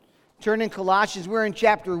Turn in Colossians. We're in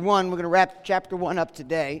chapter 1. We're going to wrap chapter 1 up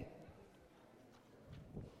today.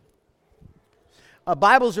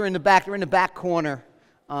 Bibles are in the back. They're in the back corner.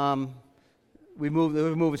 We're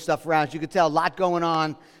moving stuff around. As you can tell, a lot going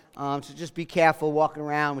on. So just be careful walking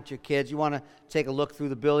around with your kids. You want to take a look through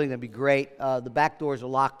the building. That'd be great. The back doors are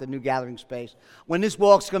locked, the new gathering space. When this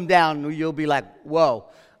walls come down, you'll be like, whoa.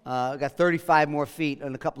 I've got 35 more feet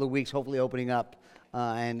in a couple of weeks, hopefully opening up.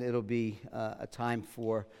 And it'll be a time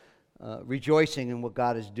for rejoicing in what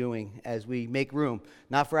God is doing as we make room,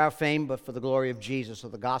 not for our fame, but for the glory of Jesus, so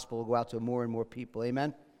the gospel will go out to more and more people.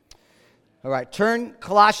 Amen? All right, turn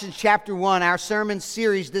Colossians chapter 1, our sermon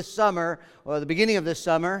series this summer, or the beginning of this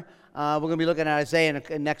summer. We're going to be looking at Isaiah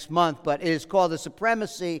next month, but it is called The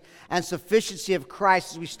Supremacy and Sufficiency of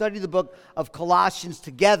Christ. As we study the book of Colossians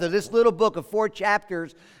together, this little book of 4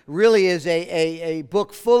 chapters really is a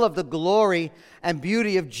book full of the glory and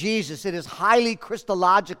beauty of Jesus. It is highly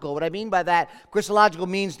Christological. What I mean by that, Christological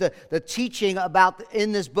means the teaching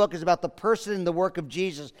in this book is about the person and the work of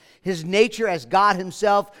Jesus, his nature as God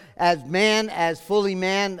himself, as man, as fully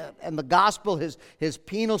man, and the gospel, his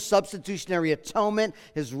penal substitutionary atonement,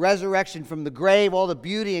 his resurrection from the grave, all the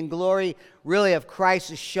beauty and glory really of Christ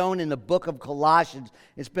is shown in the book of Colossians.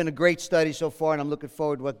 It's been a great study so far, and I'm looking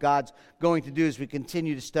forward to what God's going to do as we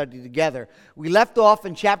continue to study together. We left off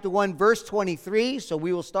in chapter 1, verse 23, so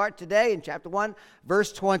we will start today in chapter 1,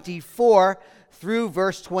 verse 24 through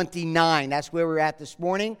verse 29. That's where we're at this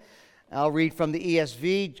morning. I'll read from the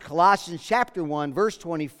ESV, Colossians chapter 1, verse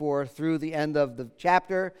 24 through the end of the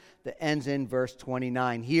chapter that ends in verse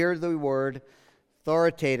 29. Hear the word,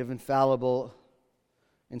 authoritative, infallible,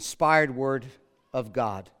 inspired word of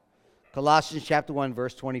God. Colossians chapter 1,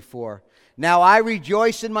 verse 24. Now I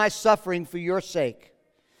rejoice in my suffering for your sake.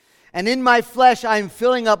 And in my flesh I am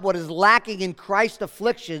filling up what is lacking in Christ's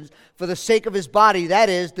afflictions for the sake of his body, that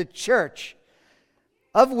is, the church,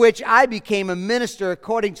 of which I became a minister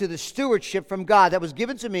according to the stewardship from God that was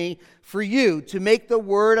given to me for you, to make the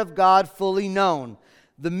word of God fully known,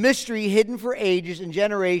 the mystery hidden for ages and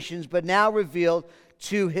generations, but now revealed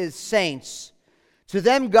to his saints. To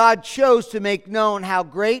them God chose to make known how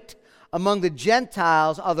great among the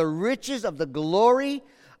Gentiles are the riches of the glory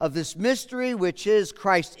of this mystery, which is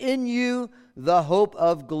Christ in you, the hope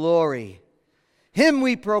of glory. Him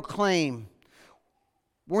we proclaim,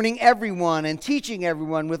 warning everyone and teaching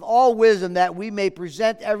everyone with all wisdom, that we may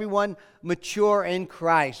present everyone mature in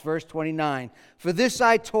Christ. Verse 29. For this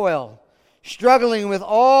I toil, struggling with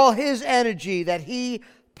all his energy that he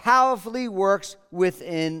powerfully works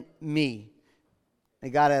within me. May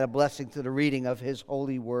God add a blessing to the reading of his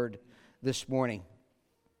holy word this morning.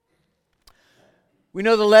 We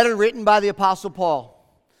know the letter written by the Apostle Paul.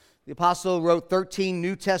 The Apostle wrote 13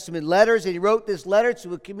 New Testament letters, and he wrote this letter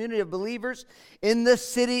to a community of believers in the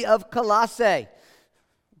city of Colossae.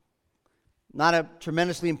 Not a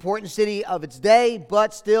tremendously important city of its day,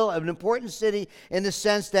 but still an important city in the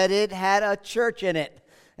sense that it had a church in it,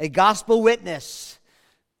 a gospel witness,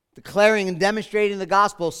 declaring and demonstrating the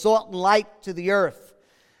gospel, salt and light to the earth.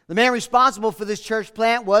 The man responsible for this church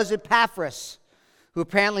plant was Epaphras, who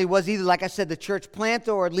apparently was either, like I said, the church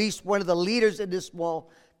planter or at least one of the leaders in this small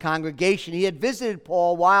congregation. He had visited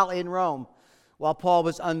Paul while in Rome, while Paul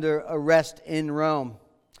was under arrest in Rome.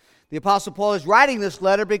 The Apostle Paul is writing this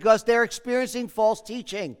letter because they're experiencing false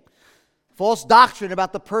teaching, false doctrine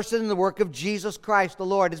about the person and the work of Jesus Christ the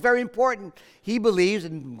Lord. It's very important, he believes,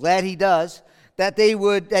 and I'm glad he does, that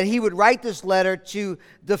he would write this letter to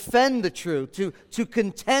defend the truth, to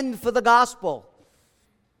contend for the gospel.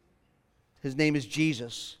 His name is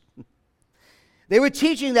Jesus. They were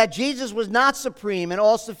teaching that Jesus was not supreme and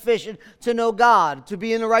all-sufficient to know God, to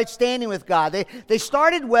be in the right standing with God. They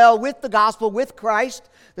started well with the gospel, with Christ,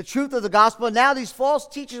 the truth of the gospel, and now these false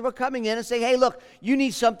teachers were coming in and saying, hey, look, you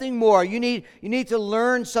need something more. You need to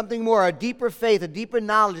learn something more, a deeper faith, a deeper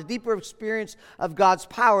knowledge, a deeper experience of God's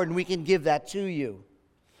power, and we can give that to you.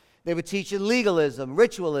 They were teaching legalism,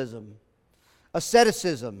 ritualism,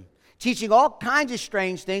 asceticism, teaching all kinds of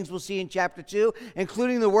strange things we'll see in chapter 2,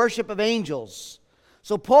 including the worship of angels.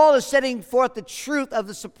 So Paul is setting forth the truth of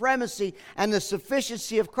the supremacy and the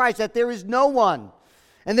sufficiency of Christ, that there is no one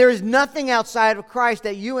and there is nothing outside of Christ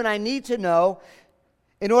that you and I need to know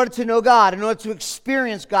in order to know God, in order to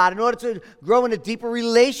experience God, in order to grow in a deeper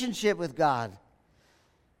relationship with God.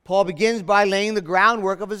 Paul begins by laying the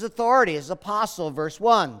groundwork of his authority as apostle, verse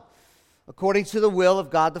 1. According to the will of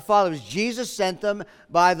God the Father. Jesus sent them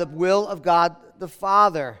by the will of God the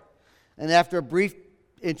Father. And after a brief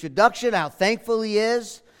introduction, how thankful he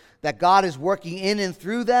is that God is working in and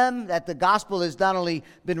through them, that the gospel has not only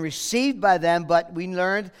been received by them, but we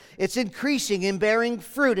learned it's increasing and bearing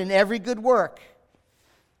fruit in every good work.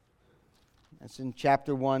 That's in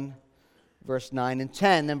chapter 1, verse 9 and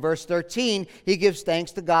 10. Then verse 13, he gives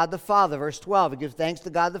thanks to God the Father. Verse 12, he gives thanks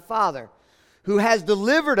to God the Father, who has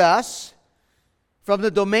delivered us from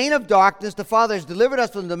the domain of darkness. The Father has delivered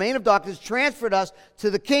us from the domain of darkness, transferred us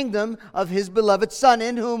to the kingdom of his beloved Son,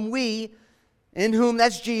 in whom,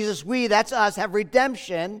 that's Jesus, that's us, have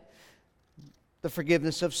redemption, the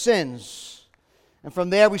forgiveness of sins. And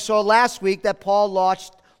from there we saw last week that Paul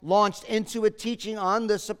launched into a teaching on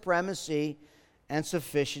the supremacy and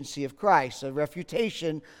sufficiency of Christ, a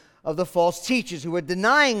refutation of the false teachers who were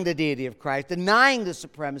denying the deity of Christ, denying the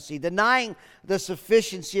supremacy, denying the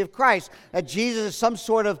sufficiency of Christ, that Jesus is some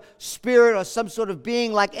sort of spirit or some sort of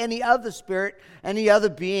being like any other spirit, any other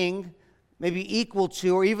being, maybe equal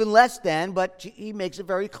to or even less than, but he makes it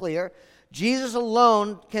very clear. Jesus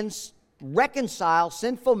alone can reconcile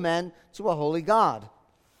sinful men to a holy God.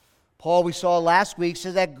 Paul, we saw last week,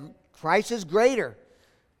 says that Christ is greater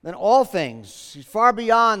than all things. He's far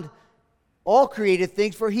beyond all created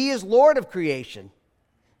things, for he is Lord of creation.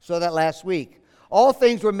 Saw that last week. All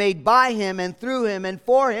things were made by him and through him and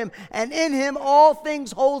for him, and in him all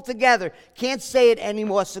things hold together. Can't say it any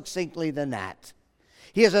more succinctly than that.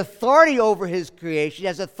 He has authority over his creation. He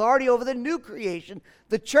has authority over the new creation,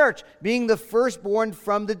 the church, being the firstborn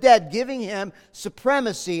from the dead, giving him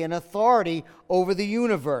supremacy and authority over the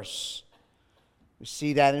universe. We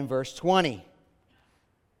see that in verse 20.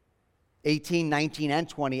 18, 19, and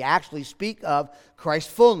 20 actually speak of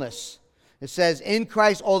Christ's fullness. It says, in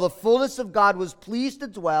Christ all the fullness of God was pleased to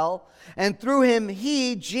dwell, and through him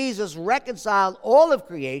he, Jesus, reconciled all of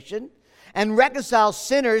creation, and reconcile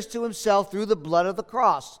sinners to himself through the blood of the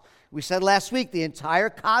cross. We said last week the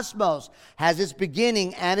entire cosmos has its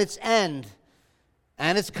beginning and its end,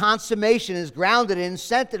 and its consummation is grounded in,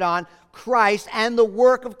 centered on Christ and the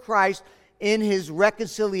work of Christ in his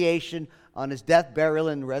reconciliation on his death, burial,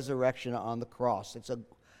 and resurrection on the cross. It's an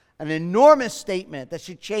enormous statement that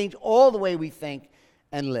should change all the way we think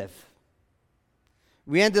and live.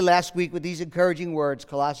 We ended last week with these encouraging words,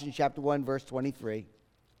 Colossians chapter 1, verse 23.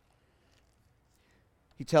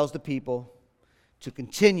 He tells the people to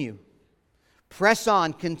continue, press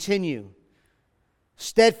on, continue,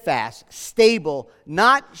 steadfast, stable,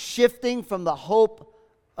 not shifting from the hope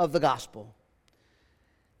of the gospel.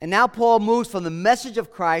 And now Paul moves from the message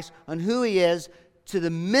of Christ on who he is to the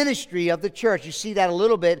ministry of the church. You see that a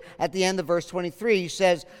little bit at the end of verse 23. He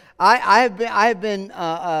says, I have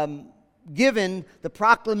been given the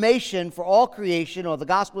proclamation for all creation, or the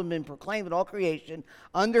gospel has been proclaimed in all creation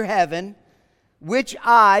under heaven, which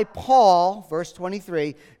I, Paul, verse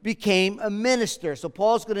 23, became a minister. So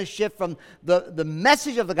Paul's going to shift from the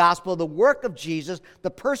message of the gospel, the work of Jesus, the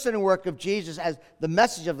person and work of Jesus as the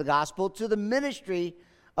message of the gospel, to the ministry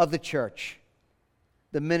of the church.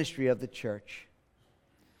 The ministry of the church.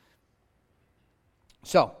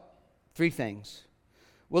 So, three things.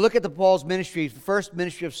 We'll look at Paul's ministry, the first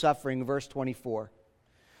ministry of suffering, verse 24.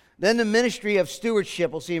 Then the ministry of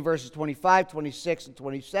stewardship, we'll see in verses 25, 26, and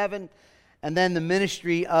 27. And then the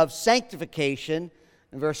ministry of sanctification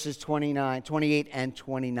in verses 28, and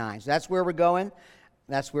 29. So that's where we're going.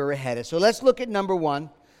 That's where we're headed. So let's look at number one.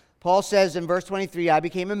 Paul says in verse 23, I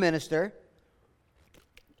became a minister.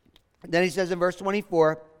 Then he says in verse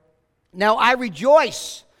 24, now I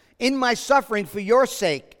rejoice in my suffering for your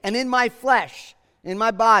sake, and in my flesh, in my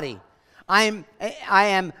body. I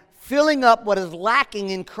am filling up what is lacking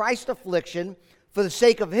in Christ's affliction for the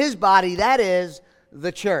sake of his body, that is,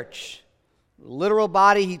 the church. Literal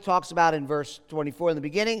body he talks about in verse 24 in the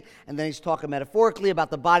beginning, and then he's talking metaphorically about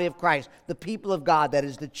the body of Christ, the people of God, that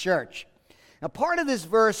is the church. Now, part of this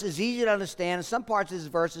verse is easy to understand, and some parts of this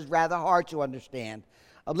verse is rather hard to understand.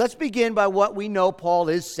 Let's begin by what we know Paul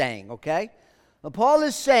is saying, okay? Now, Paul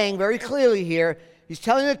is saying very clearly here, he's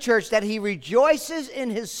telling the church that he rejoices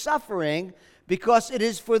in his suffering because it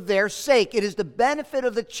is for their sake. It is the benefit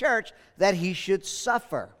of the church that he should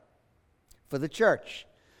suffer for the church.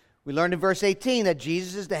 We learned in verse 18 that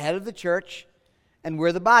Jesus is the head of the church and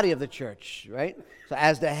we're the body of the church, right? So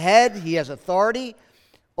as the head, he has authority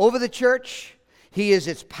over the church. He is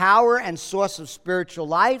its power and source of spiritual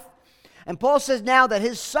life. And Paul says now that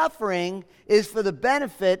his suffering is for the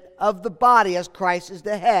benefit of the body as Christ is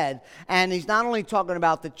the head. And he's not only talking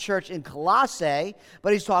about the church in Colossae,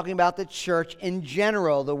 but he's talking about the church in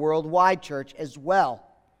general, the worldwide church as well.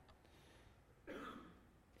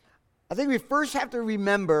 I think we first have to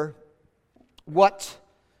remember what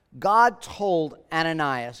God told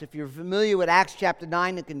Ananias. If you're familiar with Acts chapter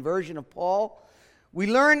 9, the conversion of Paul, We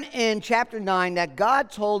learn in chapter 9 that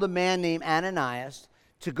God told a man named Ananias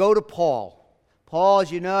to go to Paul. Paul,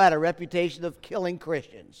 as you know, had a reputation of killing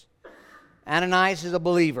Christians. Ananias is a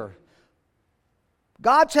believer.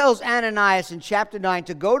 God tells Ananias in chapter 9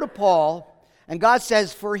 to go to Paul, and God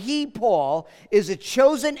says, for he, Paul, is a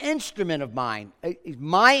chosen instrument of mine. He's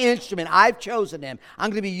my instrument. I've chosen him. I'm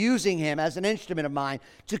going to be using him as an instrument of mine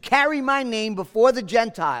to carry my name before the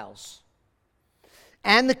Gentiles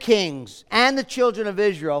and the kings and the children of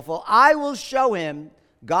Israel. For I will show him,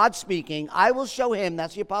 God speaking, I will show him,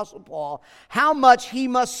 that's the Apostle Paul, how much he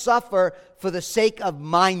must suffer for the sake of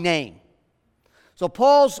my name. So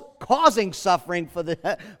Paul's causing suffering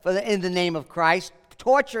in the name of Christ,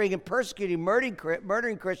 torturing and persecuting,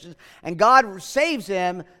 murdering Christians, and God saves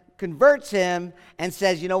him, converts him, and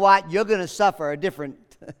says, you know what, you're going to suffer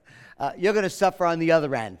you're going to suffer on the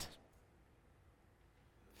other end.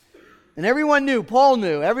 And everyone knew, Paul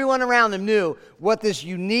knew, everyone around him knew what this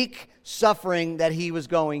unique suffering that he was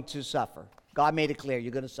going to suffer. God made it clear,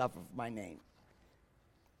 you're going to suffer for my name.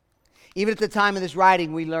 Even at the time of this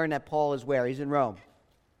writing, we learn that Paul is where? He's in Rome.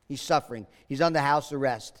 He's suffering. He's under house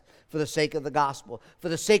arrest for the sake of the gospel, for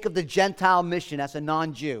the sake of the Gentile mission as a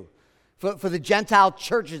non-Jew, for the Gentile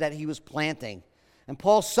churches that he was planting. And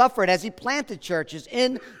Paul suffered as he planted churches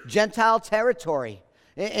in Gentile territory,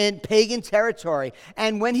 in pagan territory.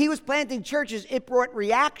 And when he was planting churches, it brought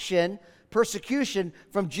reaction, persecution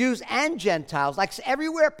from Jews and Gentiles. Like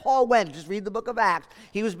everywhere Paul went, just read the book of Acts,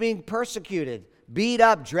 he was being persecuted, beat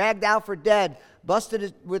up, dragged out for dead,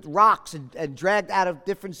 busted with rocks and dragged out of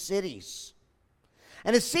different cities.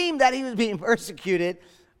 And it seemed that he was being persecuted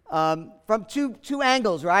from two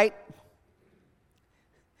angles, right?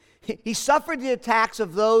 He suffered the attacks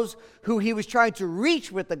of those who he was trying to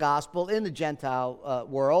reach with the gospel in the Gentile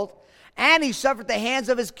world. And he suffered the hands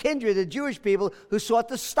of his kindred, the Jewish people, who sought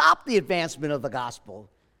to stop the advancement of the gospel.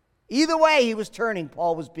 Either way he was turning,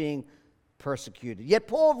 Paul was being persecuted. Yet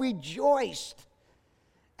Paul rejoiced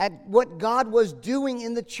at what God was doing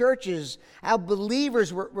in the churches. How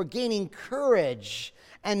believers were gaining courage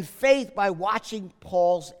and faith by watching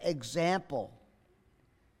Paul's example.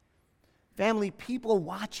 Family, people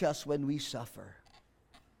watch us when we suffer.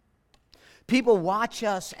 People watch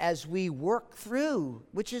us as we work through,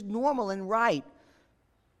 which is normal and right,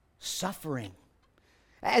 suffering.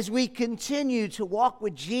 As we continue to walk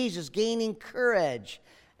with Jesus, gaining courage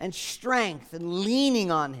and strength and leaning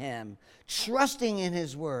on him, trusting in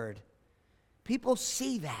his word. People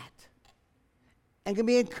see that and can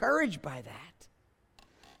be encouraged by that.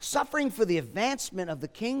 Suffering for the advancement of the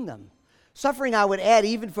kingdom. Suffering, I would add,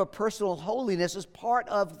 even for personal holiness, is part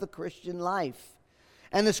of the Christian life.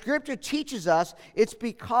 And the scripture teaches us it's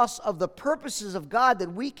because of the purposes of God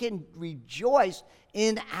that we can rejoice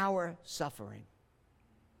in our suffering.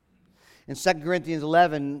 In 2 Corinthians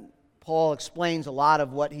 11, Paul explains a lot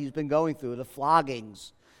of what he's been going through, the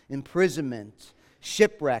floggings, imprisonment,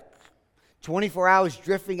 shipwreck, 24 hours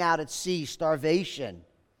drifting out at sea, starvation.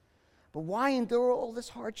 But why endure all this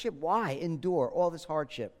hardship? Why endure all this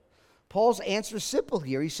hardship? Paul's answer is simple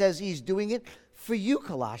here. He says he's doing it for you,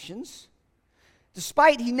 Colossians,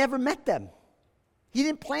 despite he never met them. He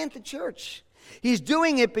didn't plant the church. He's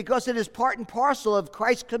doing it because it is part and parcel of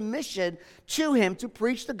Christ's commission to him to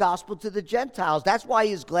preach the gospel to the Gentiles. That's why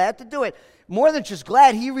he's glad to do it. More than just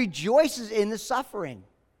glad, he rejoices in the suffering.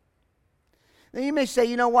 Now you may say,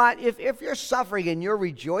 you know what, if you're suffering and you're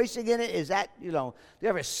rejoicing in it, is that, do you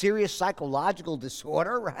have a serious psychological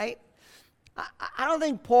disorder, right? I don't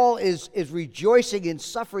think Paul is rejoicing in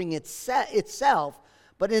suffering itself,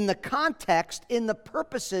 but in the context, in the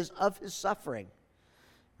purposes of his suffering.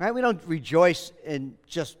 Right? We don't rejoice in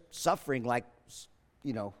just suffering like,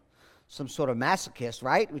 some sort of masochist,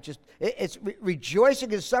 right? It's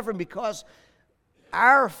rejoicing in suffering because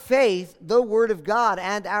our faith, the Word of God,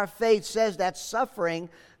 and our faith says that suffering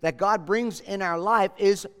that God brings in our life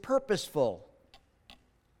is purposeful.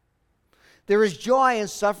 There is joy in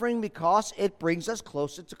suffering because it brings us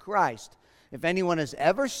closer to Christ. If anyone has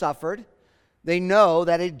ever suffered, they know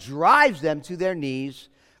that it drives them to their knees,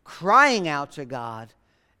 crying out to God,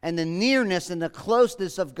 and the nearness and the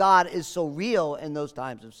closeness of God is so real in those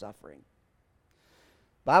times of suffering.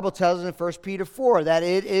 The Bible tells us in 1 Peter 4 that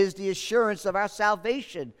it is the assurance of our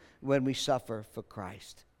salvation when we suffer for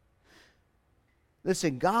Christ.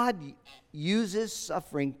 Listen, God uses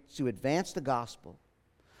suffering to advance the gospel.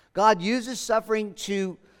 God uses suffering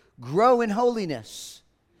to grow in holiness.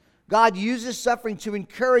 God uses suffering to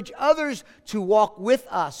encourage others to walk with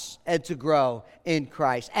us and to grow in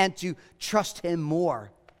Christ and to trust him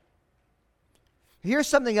more. Here's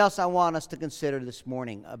something else I want us to consider this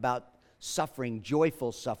morning about suffering,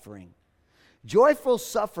 joyful suffering. Joyful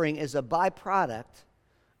suffering is a byproduct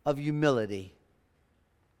of humility.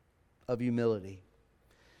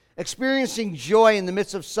 Experiencing joy in the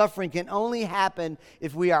midst of suffering can only happen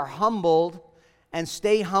if we are humbled and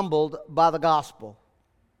stay humbled by the gospel.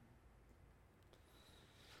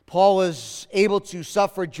 Paul was able to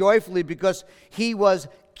suffer joyfully because he was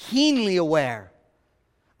keenly aware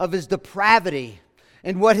of his depravity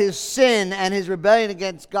and what his sin and his rebellion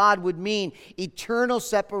against God would mean: eternal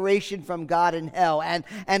separation from God in hell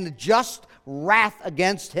and just wrath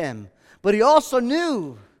against him. But he also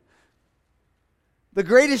knew the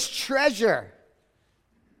greatest treasure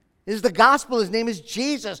is the gospel. His name is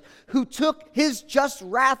Jesus, who took his just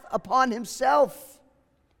wrath upon himself.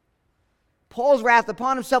 Paul's wrath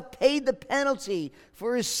upon himself paid the penalty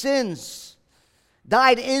for his sins,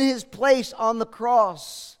 died in his place on the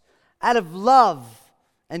cross out of love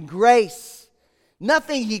and grace.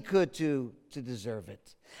 Nothing he could do to deserve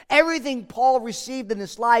it. Everything Paul received in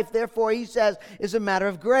his life, therefore, he says, is a matter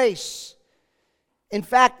of grace. In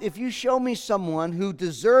fact, if you show me someone who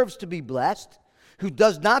deserves to be blessed, who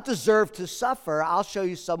does not deserve to suffer, I'll show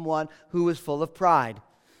you someone who is full of pride,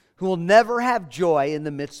 who will never have joy in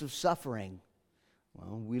the midst of suffering.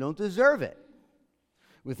 Well, we don't deserve it.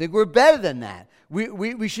 We think we're better than that.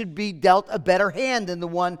 We should be dealt a better hand than the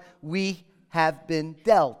one we have been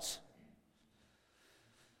dealt.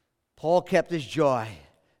 Paul kept his joy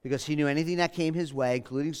because he knew anything that came his way,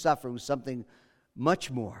 including suffering, was something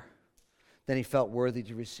much more than he felt worthy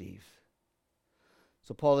to receive.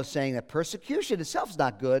 So Paul is saying that persecution itself is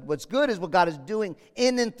not good. What's good is what God is doing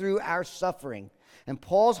in and through our suffering. And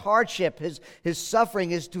Paul's hardship, his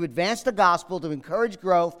suffering, is to advance the gospel, to encourage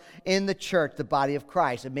growth in the church, the body of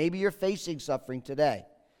Christ. And maybe you're facing suffering today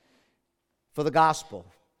for the gospel,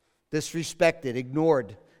 disrespected,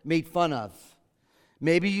 ignored, made fun of.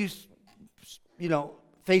 Maybe you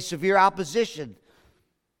face severe opposition,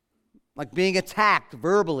 like being attacked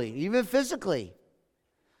verbally, even physically.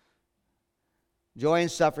 Joy in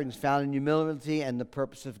suffering is found in humility and the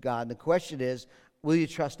purpose of God. And the question is, will you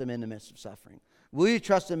trust Him in the midst of suffering? Will you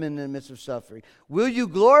trust Him in the midst of suffering? Will you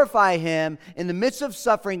glorify Him in the midst of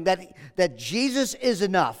suffering that Jesus is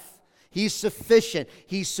enough? He's sufficient.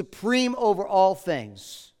 He's supreme over all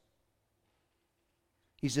things.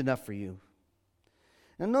 He's enough for you.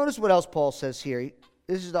 Now notice what else Paul says here.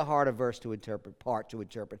 This is the harder verse to interpret, part to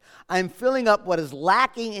interpret. I'm filling up what is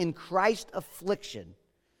lacking in Christ's affliction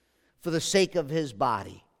for the sake of His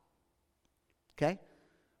body. Okay?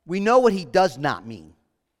 We know what he does not mean.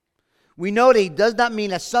 We know that he does not mean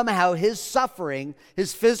that somehow his suffering,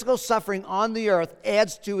 his physical suffering on the earth,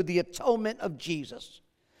 adds to the atonement of Jesus.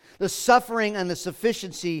 The suffering and the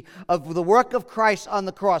sufficiency of the work of Christ on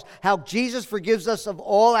the cross. How Jesus forgives us of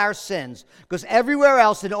all our sins. Because everywhere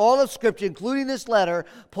else in all of Scripture, including this letter,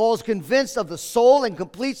 Paul is convinced of the sole and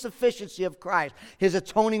complete sufficiency of Christ. His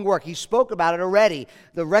atoning work. He spoke about it already.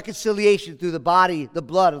 The reconciliation through the body, the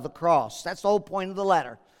blood of the cross. That's the whole point of the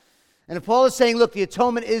letter. And if Paul is saying, look, the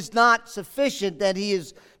atonement is not sufficient, then he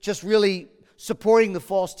is just really supporting the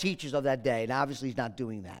false teachers of that day. And obviously he's not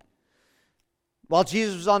doing that. While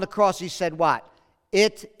Jesus was on the cross, he said what?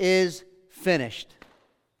 It is finished.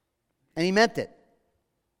 And he meant it.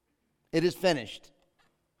 It is finished.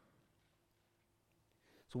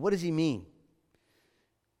 So what does he mean?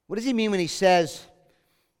 What does he mean when he says,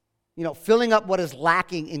 filling up what is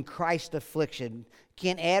lacking in Christ's affliction?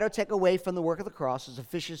 Can't add or take away from the work of the cross, the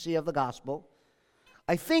sufficiency of the gospel.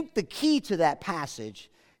 I think the key to that passage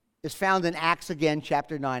is found in Acts again,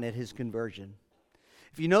 chapter 9, at his conversion.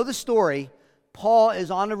 If you know the story, Paul is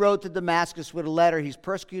on the road to Damascus with a letter. He's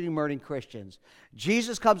persecuting, murdering Christians.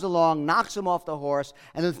 Jesus comes along, knocks him off the horse,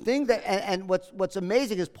 and the thing what's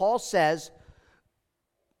amazing is Paul says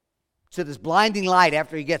to this blinding light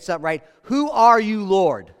after he gets up, right? Who are you,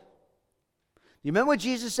 Lord? You remember what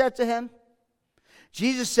Jesus said to him?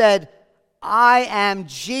 Jesus said, I am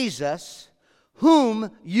Jesus, whom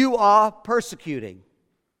you are persecuting.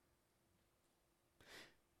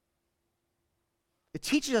 It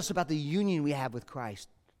teaches us about the union we have with Christ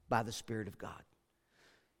by the Spirit of God.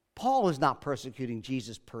 Paul was not persecuting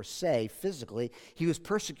Jesus per se, physically. He was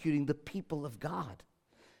persecuting the people of God.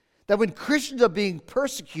 That when Christians are being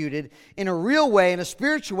persecuted in a real way, in a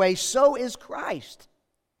spiritual way, so is Christ.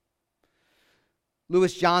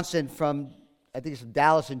 Lewis Johnson from, I think it's from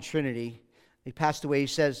Dallas and Trinity, he passed away, he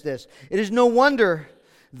says this: it is no wonder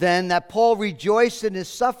then that Paul rejoiced in his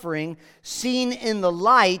suffering, seen in the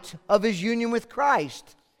light of his union with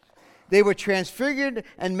Christ. They were transfigured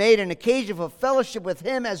and made an occasion for fellowship with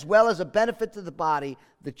him as well as a benefit to the body,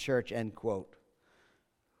 the church, end quote.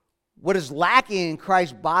 What is lacking in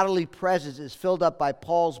Christ's bodily presence is filled up by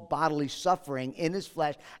Paul's bodily suffering in his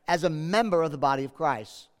flesh as a member of the body of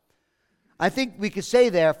Christ. I think we could say,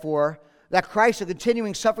 therefore, that Christ's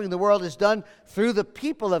continuing suffering in the world is done through the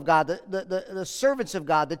people of God, the servants of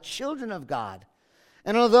God, the children of God.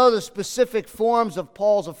 And although the specific forms of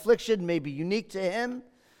Paul's affliction may be unique to him,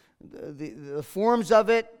 the forms of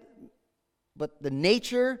it, but the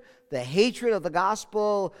nature, the hatred of the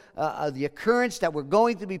gospel, the occurrence that we're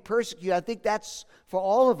going to be persecuted, I think that's for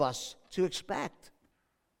all of us to expect.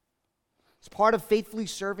 It's part of faithfully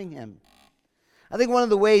serving him. I think one of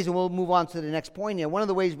the ways, and we'll move on to the next point here, one of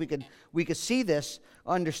the ways we could see this,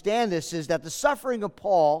 understand this, is that the suffering of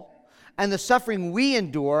Paul and the suffering we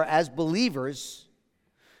endure as believers,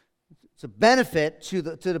 it's a benefit to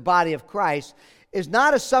the body of Christ, is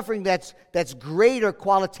not a suffering that's greater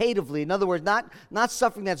qualitatively. In other words, not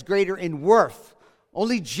suffering that's greater in worth.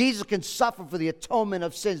 Only Jesus can suffer for the atonement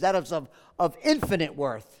of sins. That is of infinite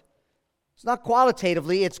worth. It's not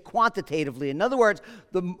qualitatively, it's quantitatively. In other words,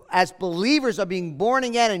 as believers are being born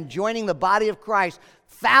again and joining the body of Christ,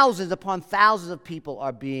 thousands upon thousands of people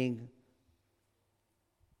are being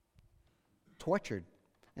tortured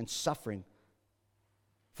and suffering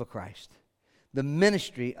for Christ. The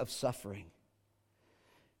ministry of suffering.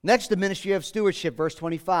 Next, the ministry of stewardship, verse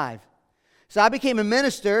 25. So I became a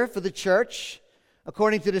minister for the church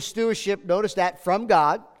according to the stewardship, notice that, from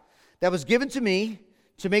God, that was given to me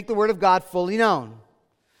to make the word of God fully known.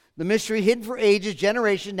 The mystery hidden for ages,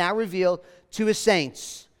 generation, now revealed to his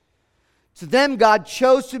saints. To them God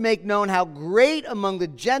chose to make known how great among the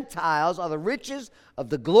Gentiles are the riches of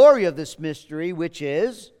the glory of this mystery, which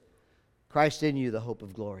is Christ in you, the hope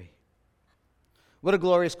of glory. What a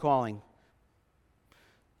glorious calling.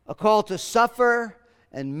 A call to suffer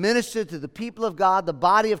and minister to the people of God, the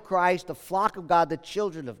body of Christ, the flock of God, the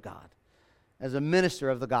children of God, as a minister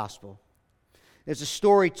of the gospel. There's a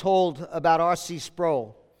story told about R.C.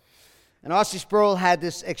 Sproul. And R.C. Sproul had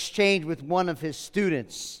this exchange with one of his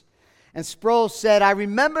students. And Sproul said, I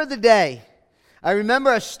remember the day. I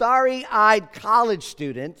remember a starry-eyed college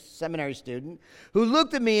student, seminary student, who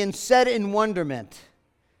looked at me and said in wonderment,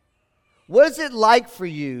 what is it like for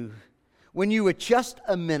you when you were just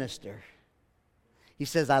a minister? He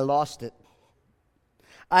says, I lost it.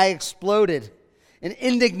 I exploded in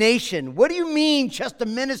indignation. What do you mean, just a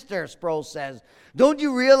minister? Sproul says. Don't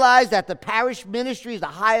you realize that the parish ministry is the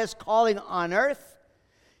highest calling on earth?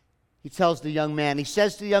 He tells the young man, he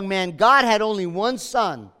says to the young man, God had only one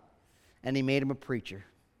son, and he made him a preacher.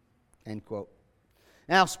 End quote.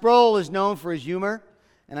 Now, Sproul is known for his humor,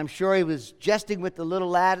 and I'm sure he was jesting with the little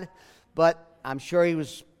lad, but I'm sure he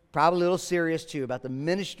was probably a little serious too about the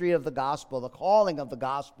ministry of the gospel, the calling of the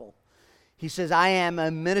gospel. He says, I am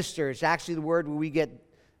a minister. It's actually the word where we get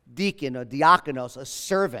deacon or diakonos, a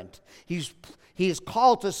servant. He is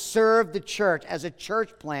called to serve the church as a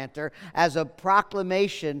church planter, as a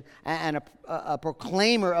proclamation and a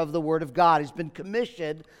proclaimer of the word of God. He's been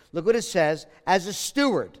commissioned, look what it says, as a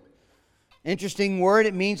steward. Interesting word,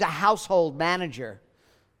 it means a household manager.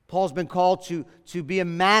 Paul's been called to be a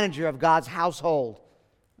manager of God's household,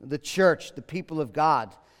 the church, the people of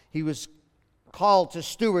God. He was called to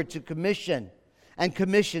steward, to commission,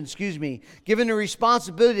 given the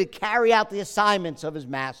responsibility to carry out the assignments of his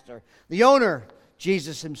master, the owner,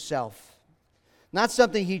 Jesus himself. Not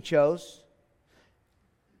something he chose,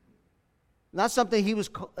 not something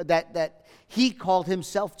that he called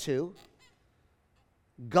himself to.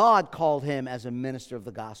 God called him as a minister of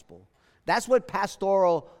the gospel. That's what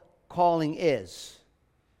pastoral calling is,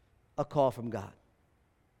 a call from God.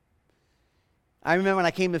 I remember when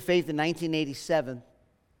I came to faith in 1987,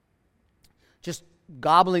 just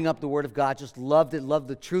gobbling up the Word of God, just loved it, loved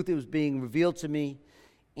the truth that was being revealed to me.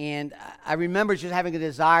 And I remember just having a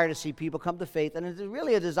desire to see people come to faith, and it's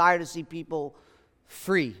really a desire to see people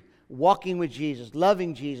free, walking with Jesus,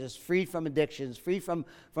 loving Jesus, free from addictions, free from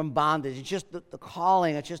bondage. It's just the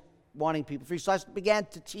calling, it's just wanting people free. So I began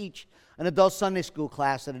to teach an adult Sunday school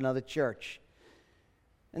class at another church.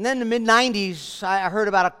 And then in the mid-'90s, I heard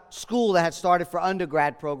about a school that had started for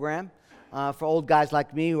undergrad program for old guys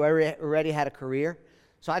like me who already had a career.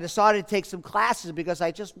 So I decided to take some classes because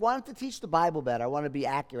I just wanted to teach the Bible better. I want to be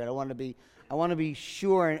accurate. I want to be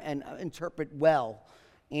sure and interpret well.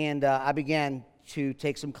 And I began to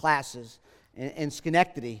take some classes in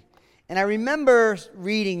Schenectady. And I remember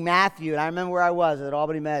reading Matthew, and I remember where I was at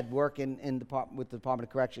Albany Med working with the Department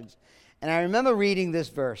of Corrections. And I remember reading this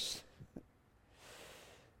verse.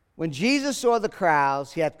 When Jesus saw the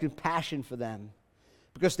crowds, he had compassion for them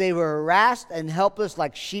because they were harassed and helpless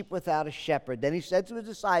like sheep without a shepherd. Then he said to his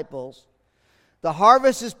disciples, The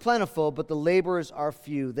harvest is plentiful, but the laborers are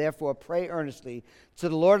few. Therefore, pray earnestly to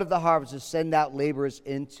the Lord of the harvest to send out laborers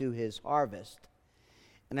into his harvest.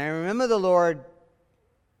 And I remember the Lord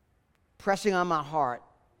pressing on my heart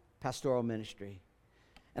pastoral ministry.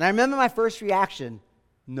 And I remember my first reaction,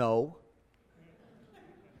 no.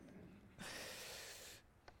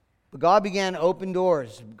 But God began to open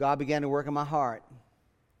doors. God began to work in my heart.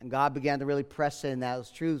 And God began to really press in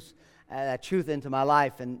that truth into my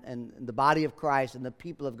life and the body of Christ and the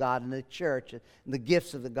people of God and the church and the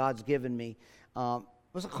gifts that God's given me. It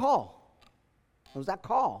was a call. It was that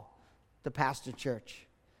call to pastor church.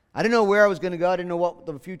 I didn't know where I was going to go. I didn't know what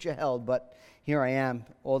the future held, but here I am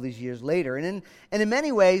all these years later. And in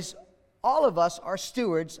many ways, all of us are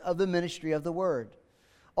stewards of the ministry of the Word.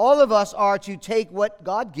 All of us are to take what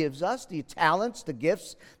God gives us, the talents, the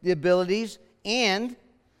gifts, the abilities, and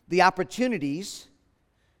the opportunities,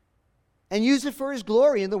 and use it for His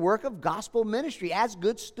glory in the work of gospel ministry as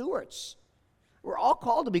good stewards. We're all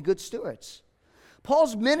called to be good stewards.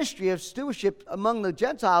 Paul's ministry of stewardship among the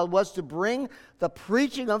Gentiles was to bring the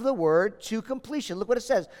preaching of the Word to completion. Look what it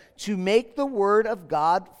says, to make the Word of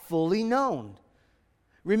God fully known.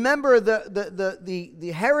 Remember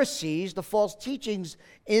the heresies, the false teachings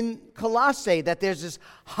in Colossae, that there's this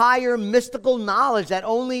higher mystical knowledge that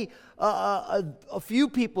only a few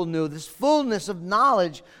people knew. This fullness of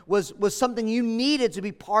knowledge was something you needed to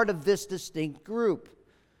be part of this distinct group.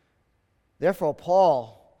 Therefore,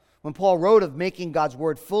 when Paul wrote of making God's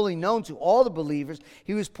Word fully known to all the believers,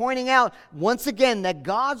 he was pointing out once again that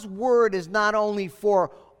God's Word is not only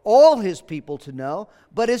for all His people to know,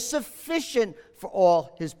 but is sufficient for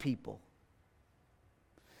all His people.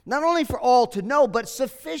 Not only for all to know, but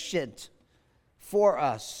sufficient for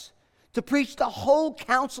us to preach the whole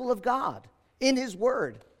counsel of God in His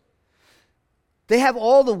Word. They have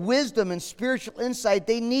all the wisdom and spiritual insight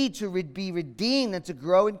they need to be redeemed and to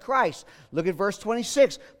grow in Christ. Look at verse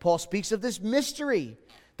 26. Paul speaks of this mystery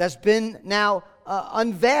that's been now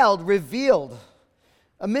unveiled, revealed.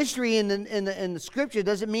 A mystery in the Scripture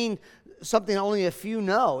doesn't mean something only a few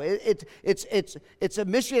know. It's a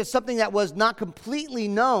mystery. It's something that was not completely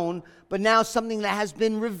known, but now something that has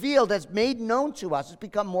been revealed, that's made known to us. It's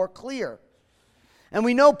become more clear. And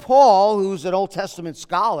we know Paul, who's an Old Testament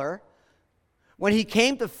scholar, when he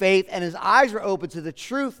came to faith and his eyes were opened to the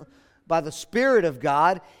truth by the Spirit of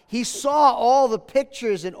God, he saw all the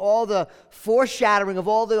pictures and all the foreshadowing of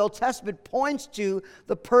all the Old Testament points to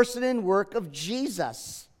the person and work of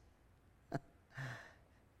Jesus.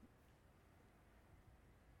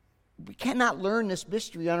 We cannot learn this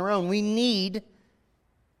mystery on our own. We need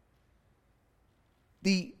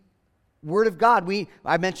the Word of God.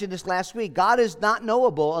 I mentioned this last week. God is not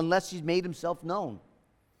knowable unless He's made Himself known.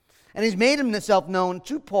 And He's made Himself known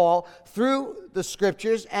to Paul through the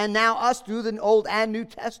Scriptures and now us through the Old and New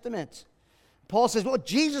Testament. Paul says, well,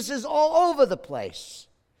 Jesus is all over the place.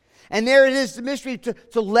 And there it is, the mystery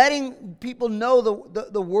to letting people know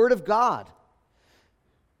the Word of God.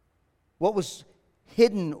 What was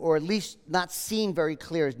hidden or at least not seen very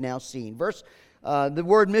clear is now seen. The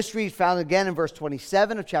word mystery is found again in verse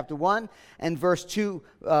 27 of chapter 1 and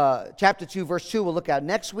chapter 2, verse 2 we'll look at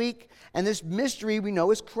next week. And this mystery we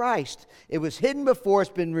know is Christ. It was hidden before, it's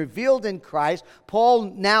been revealed in Christ. Paul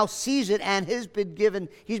now sees it and he's been given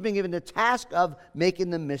the task of making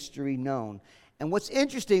the mystery known. And what's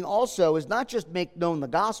interesting also is not just make known the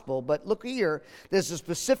gospel, but look here, there's a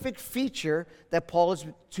specific feature that Paul is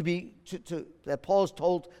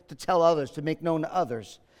told to tell others, to make known to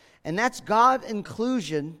others. And that's God's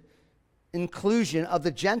inclusion of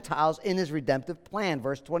the Gentiles in His redemptive plan.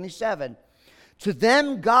 Verse 27. To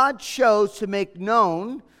them God chose to make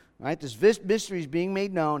known, right, this mystery is being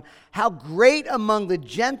made known, how great among the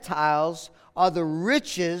Gentiles are the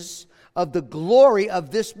riches of the glory of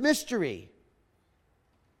this mystery.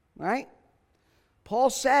 Right?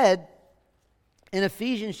 Paul said in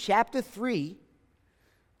Ephesians chapter 3,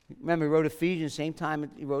 remember he wrote Ephesians same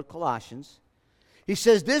time he wrote Colossians. He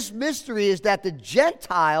says, this mystery is that the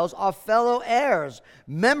Gentiles are fellow heirs,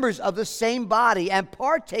 members of the same body, and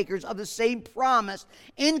partakers of the same promise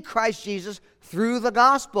in Christ Jesus through the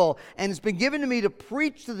gospel. And it's been given to me to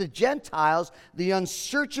preach to the Gentiles the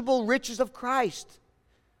unsearchable riches of Christ.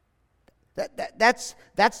 That's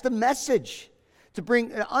the message. To bring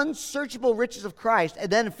the unsearchable riches of Christ.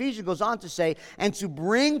 And then Ephesians goes on to say, and to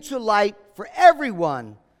bring to light for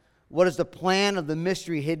everyone what is the plan of the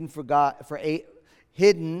mystery hidden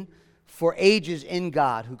for ages in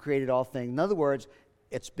God who created all things. In other words,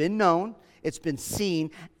 it's been known, it's been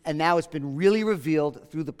seen, and now it's been really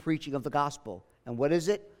revealed through the preaching of the gospel. And what is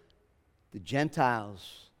it? The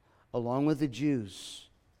Gentiles, along with the Jews,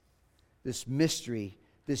 this mystery,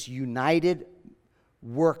 this united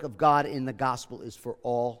work of God in the gospel is for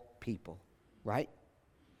all people, right?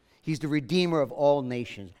 He's the Redeemer of all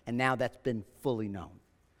nations, and now that's been fully known.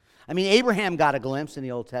 I mean, Abraham got a glimpse in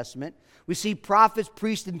the Old Testament. We see prophets,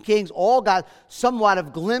 priests, and kings all got somewhat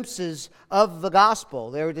of glimpses of the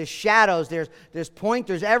gospel. There's shadows, there's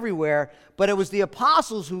pointers everywhere, but it was the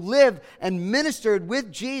apostles who lived and ministered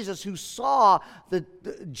with Jesus, who saw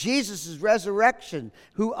Jesus' resurrection,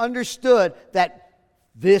 who understood that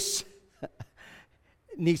this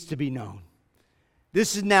needs to be known.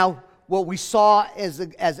 This is now what we saw as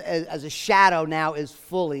a shadow now is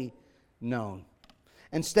fully known.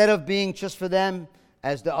 Instead of being just for them,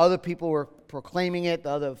 as the other people were proclaiming it, the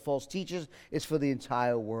other false teachers, it's for the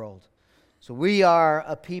entire world. So we are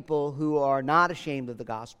a people who are not ashamed of the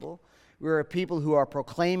gospel. We're a people who are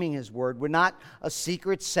proclaiming His word. We're not a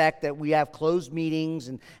secret sect that we have closed meetings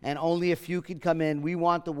and only a few can come in. We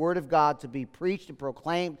want the word of God to be preached and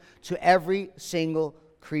proclaimed to every single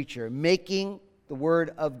creature, making the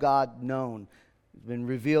word of God known. It's been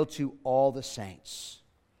revealed to all the saints.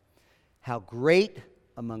 How great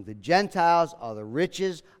among the Gentiles are the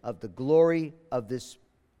riches of the glory of this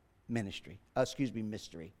mystery.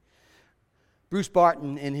 Bruce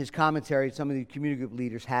Barton, in his commentary, some of the community group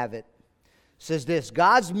leaders have it, says this: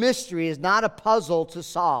 God's mystery is not a puzzle to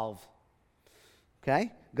solve.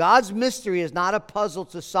 Okay? God's mystery is not a puzzle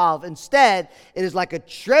to solve. Instead, it is like a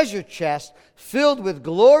treasure chest filled with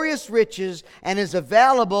glorious riches and is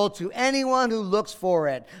available to anyone who looks for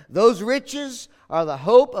it. Those riches are the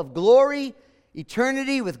hope of glory,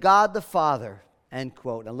 eternity with God the Father. End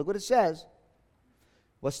quote. Now look what it says.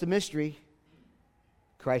 What's the mystery?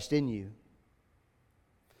 Christ in you.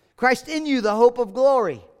 Christ in you, the hope of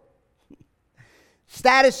glory.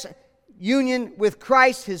 Status union with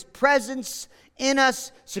Christ, His presence in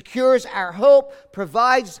us secures our hope,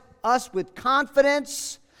 provides us with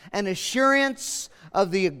confidence and assurance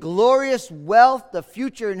of the glorious wealth, the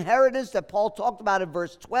future inheritance that Paul talked about in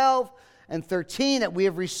verse 12 and 13 that we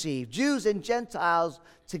have received. Jews and Gentiles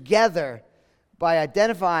together by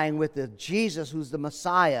identifying with the Jesus who's the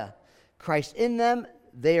Messiah. Christ in them,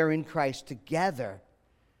 they are in Christ together,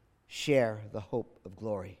 share the hope of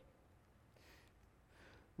glory.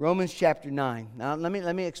 Romans chapter 9. Now let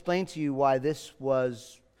me explain to you why this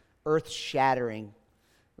was earth-shattering.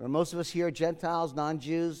 Most of us here are Gentiles,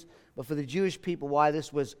 non-Jews, but for the Jewish people, why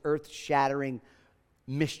this was earth-shattering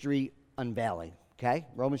mystery unveiling. Okay?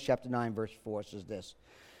 Romans chapter 9, verse 4 says this.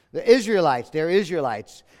 The Israelites, they're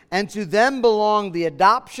Israelites, and to them belong the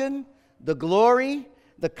adoption, the glory,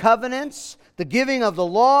 the covenants, the giving of the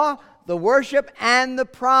law, the worship, and the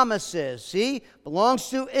promises. See? Belongs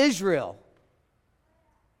to Israel.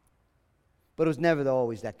 But it was never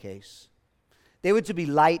always that case. They were to be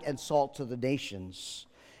light and salt to the nations.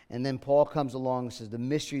 And then Paul comes along and says, the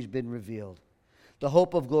mystery's been revealed. The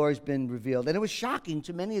hope of glory has been revealed. And it was shocking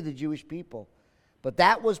to many of the Jewish people. But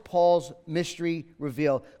that was Paul's mystery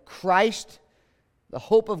revealed. Christ, the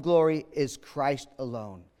hope of glory, is Christ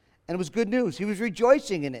alone. And it was good news. He was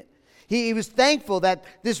rejoicing in it. He was thankful that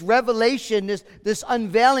this revelation, this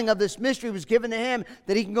unveiling of this mystery was given to him,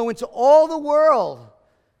 that he can go into all the world,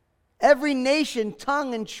 every nation,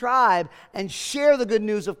 tongue, and tribe, and share the good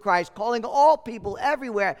news of Christ, calling all people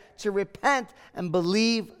everywhere to repent and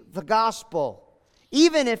believe the gospel.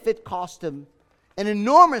 Even if it cost him an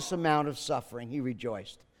enormous amount of suffering, he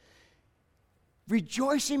rejoiced.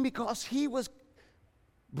 Rejoicing because he was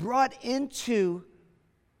brought into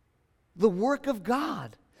the work of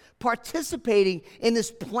God, participating in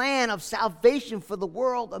this plan of salvation for the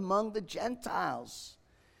world among the Gentiles.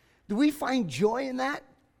 Do we find joy in that?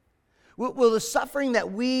 Will the suffering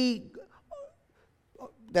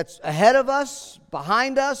that's ahead of us,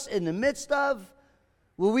 behind us, in the midst of,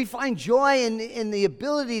 will we find joy in the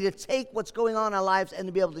ability to take what's going on in our lives and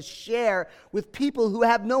to be able to share with people who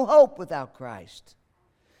have no hope without Christ?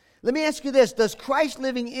 Let me ask you this. Does Christ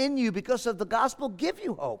living in you because of the gospel give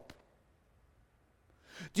you hope?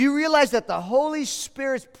 Do you realize that the Holy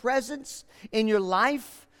Spirit's presence in your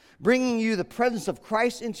life, bringing you the presence of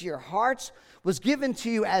Christ into your hearts, was given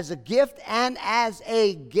to you as a gift and as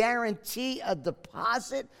a guarantee, a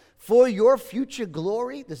deposit for your future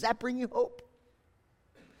glory? Does that bring you hope?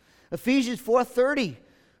 Ephesians 4:30,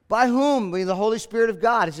 by whom, the Holy Spirit of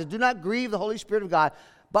God, it says, do not grieve the Holy Spirit of God,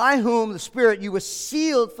 by whom, the Spirit, you were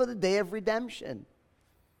sealed for the day of redemption.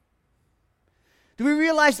 Do we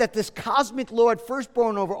realize that this cosmic Lord,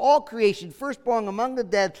 firstborn over all creation, firstborn among the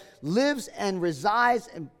dead, lives and resides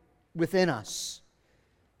within us,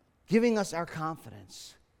 giving us our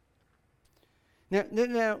confidence?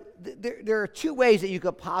 Now, there are two ways that you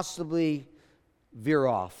could possibly veer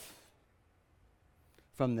off.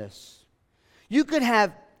 from this. You could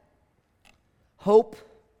have hope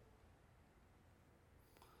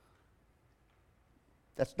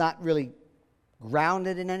that's not really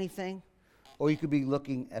grounded in anything, or you could be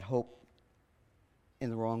looking at hope in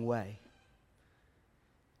the wrong way.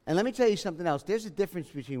 And let me tell you something else. There's a difference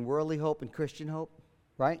between worldly hope and Christian hope,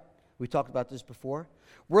 right? We talked about this before.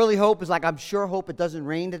 Worldly hope is like, I'm sure hope it doesn't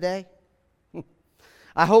rain today.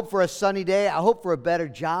 I hope for a sunny day. I hope for a better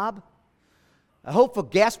job. I hope for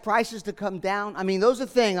gas prices to come down. I mean, those are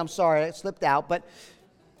things, I'm sorry, it slipped out, but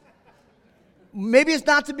maybe it's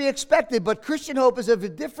not to be expected, but Christian hope is of a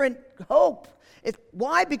different hope.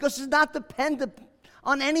 Why? Because it's not dependent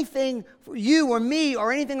on anything for you or me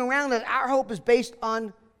or anything around us. Our hope is based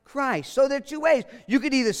on Christ. So there are two ways. You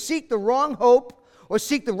could either seek the wrong hope or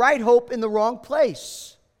seek the right hope in the wrong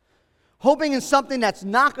place. Hoping in something that's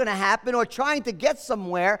not going to happen, or trying to get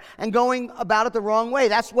somewhere and going about it the wrong way.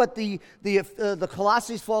 That's what the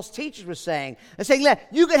Colossians false teachers were saying. They're saying,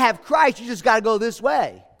 you could have Christ, you just got to go this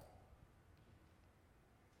way.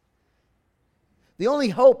 The only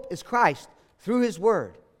hope is Christ through His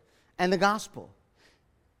Word and the gospel.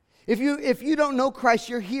 If you don't know Christ,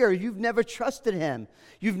 you're here. You've never trusted Him.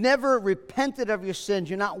 You've never repented of your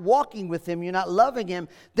sins. You're not walking with Him. You're not loving Him.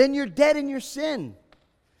 Then you're dead in your sin.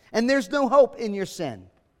 And there's no hope in your sin.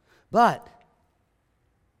 But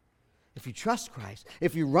if you trust Christ,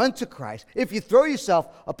 if you run to Christ, if you throw yourself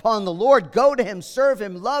upon the Lord, go to Him, serve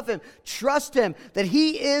Him, love Him, trust Him, that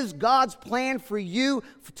He is God's plan for you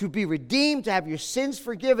to be redeemed, to have your sins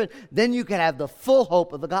forgiven, then you can have the full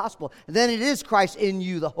hope of the gospel. And then it is Christ in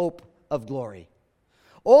you, the hope of glory.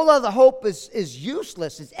 All other hope is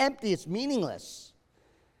useless, it's empty, it's meaningless.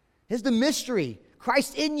 Here's the mystery.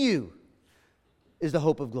 Christ in you is the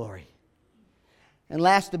hope of glory. And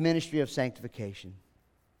last, the ministry of sanctification.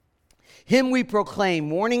 Him we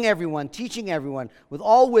proclaim, warning everyone, teaching everyone with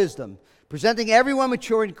all wisdom, presenting everyone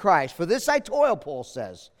mature in Christ. For this I toil, Paul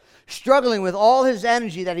says, struggling with all his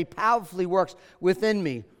energy that he powerfully works within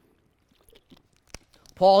me.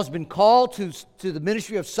 Paul has been called to the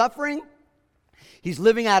ministry of suffering. He's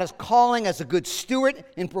living out his calling as a good steward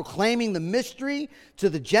in proclaiming the mystery to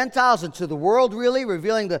the Gentiles and to the world, really,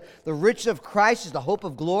 revealing the riches of Christ as the hope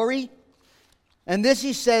of glory. And this,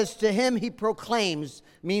 he says, to him he proclaims,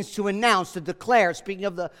 means to announce, to declare, speaking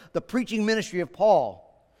of the preaching ministry of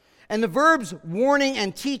Paul. And the verbs warning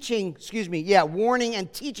and teaching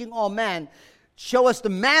all men show us the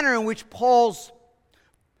manner in which Paul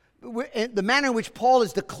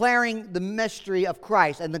is declaring the mystery of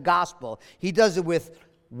Christ and the gospel. He does it with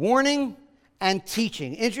warning and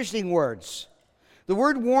teaching. Interesting words. The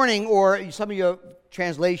word warning, or some of your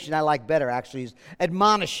translation I like better actually, is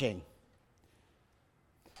admonishing.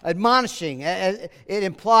 Admonishing. It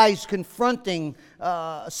implies confronting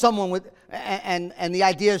someone with, and the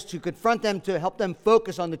idea is to confront them, to help them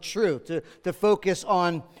focus on the truth, to focus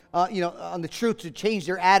on the truth, to change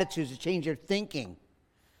their attitudes, to change their thinking.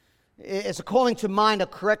 It's a calling to mind a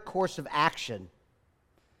correct course of action.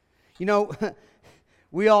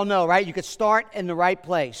 We all know, right? You could start in the right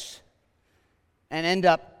place and end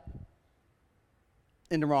up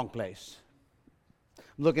in the wrong place.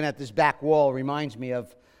 Looking at this back wall reminds me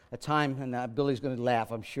of a time, and Billy's going to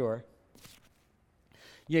laugh, I'm sure.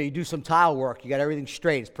 You do some tile work. You got everything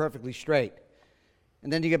straight. It's perfectly straight.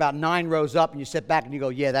 And then you get about 9 rows up, and you sit back and you go,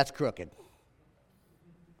 yeah, that's crooked.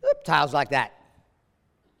 Tiles like that.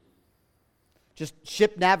 Just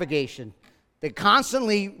ship navigation. They're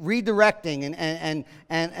constantly redirecting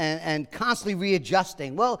and constantly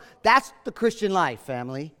readjusting. Well, that's the Christian life,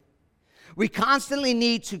 family. We constantly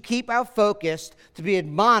need to keep our focus, to be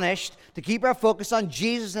admonished, to keep our focus on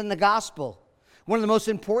Jesus and the gospel. One of the most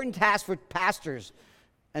important tasks for pastors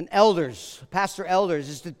and elders, pastor elders,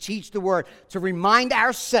 is to teach the word, to remind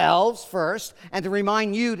ourselves first, and to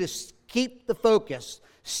remind you to keep the focus,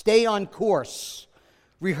 stay on course,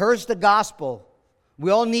 rehearse the gospel. We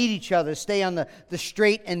all need each other to stay on the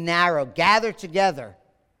straight and narrow, gather together,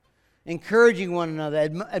 encouraging one another,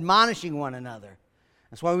 admonishing one another.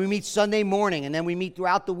 That's why we meet Sunday morning, and then we meet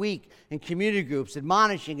throughout the week in community groups,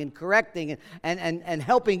 admonishing and correcting and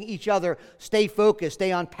helping each other stay focused,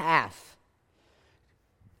 stay on path.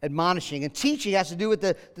 Admonishing and teaching has to do with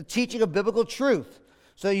the teaching of biblical truth.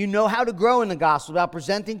 So you know how to grow in the gospel, about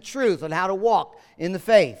presenting truth and how to walk in the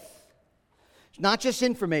faith. It's not just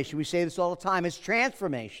information. We say this all the time. It's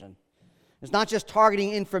transformation. It's not just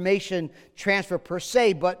targeting information transfer per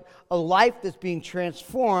se, but a life that's being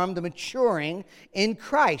transformed, the maturing in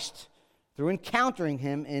Christ through encountering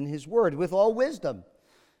Him in His Word with all wisdom.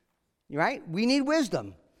 Right? We need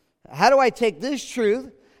wisdom. How do I take this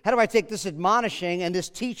truth? How do I take this admonishing and this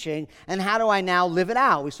teaching, and how do I now live it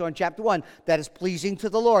out? We saw in chapter 1 that is pleasing to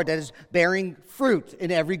the Lord, that is bearing fruit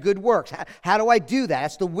in every good works. How do I do that?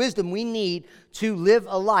 That's the wisdom we need to live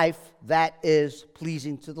a life that is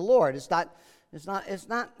pleasing to the Lord. It's not, I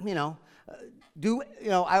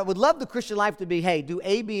would love the Christian life to be, hey, do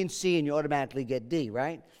A, B, and C, and you automatically get D,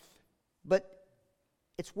 right? But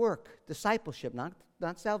it's work, discipleship,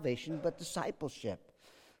 not salvation, but discipleship.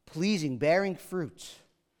 Pleasing, bearing fruit.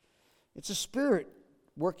 It's a Spirit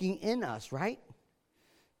working in us, right?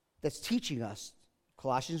 That's teaching us.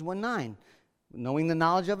 Colossians 1:9, knowing the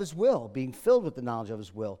knowledge of His will, being filled with the knowledge of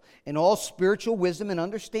His will, and all spiritual wisdom and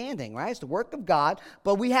understanding, right? It's the work of God,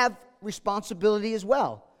 but we have responsibility as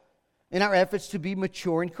well in our efforts to be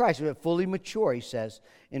mature in Christ. We're fully mature, he says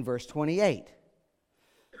in verse 28.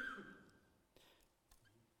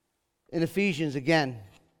 In Ephesians, again,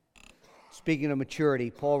 speaking of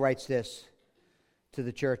maturity, Paul writes this to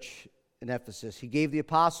the church in Ephesus. He gave the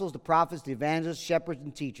apostles, the prophets, the evangelists, shepherds,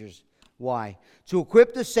 and teachers. Why? To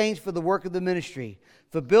equip the saints for the work of the ministry,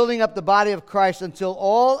 for building up the body of Christ until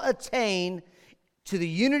all attain to the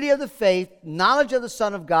unity of the faith, knowledge of the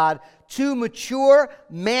Son of God, to mature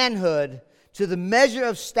manhood, to the measure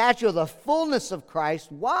of stature of the fullness of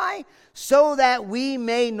Christ. Why? So that we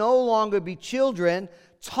may no longer be children,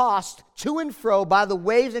 tossed to and fro by the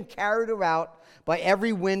waves and carried about by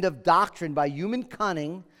every wind of doctrine, by human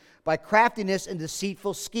cunning, by craftiness and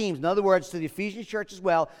deceitful schemes. In other words, to the Ephesian church as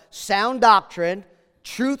well, sound doctrine,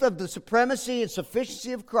 truth of the supremacy and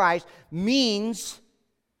sufficiency of Christ means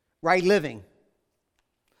right living.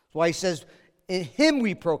 That's why he says, in Him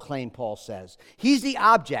we proclaim, Paul says. He's the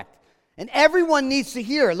object. And everyone needs to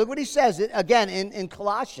hear it. Look what he says again in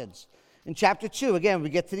Colossians. In chapter 2, again,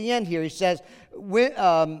 we get to the end here. He says, we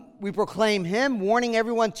proclaim Him, warning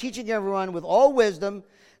everyone, teaching everyone with all wisdom,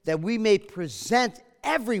 that we may present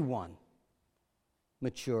everyone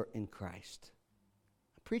mature in Christ.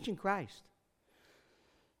 Preaching Christ.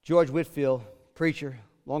 George Whitefield, preacher,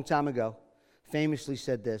 long time ago, famously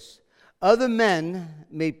said this: other men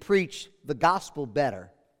may preach the gospel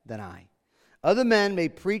better than I. Other men may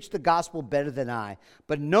preach the gospel better than I,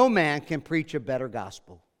 but no man can preach a better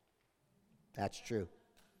gospel. That's true.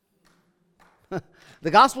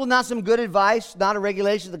 The gospel is not some good advice, not a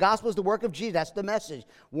regulation. The gospel is the work of Jesus. That's the message.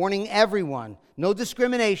 Warning everyone. No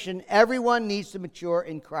discrimination. Everyone needs to mature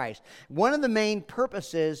in Christ. One of the main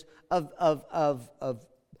purposes of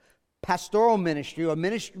pastoral ministry or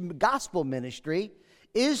gospel ministry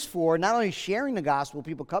is for not only sharing the gospel,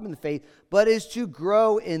 people come in the faith, but is to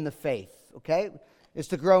grow in the faith. Okay? It's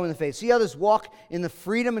to grow in the faith. See others walk in the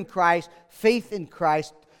freedom in Christ, faith in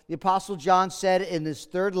Christ. The Apostle John said in his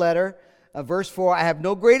third letter, verse 4, I have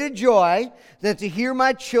no greater joy than to hear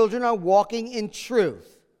my children are walking in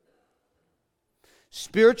truth.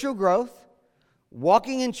 Spiritual growth,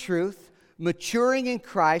 walking in truth, maturing in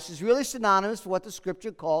Christ is really synonymous with what the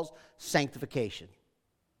Scripture calls sanctification.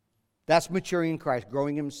 That's maturing in Christ,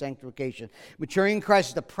 growing in sanctification. Maturing in Christ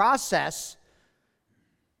is the process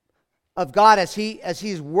of God as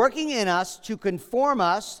He's working in us to conform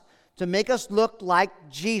us, to make us look like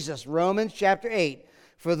Jesus. Romans chapter 8.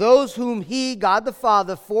 For those whom He, God the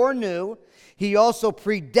Father, foreknew, He also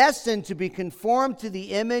predestined to be conformed to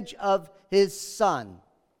the image of His Son.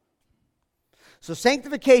 So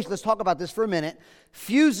sanctification, let's talk about this for a minute,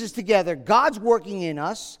 fuses together God's working in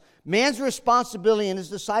us, man's responsibility in his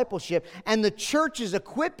discipleship, and the church is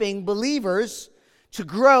equipping believers to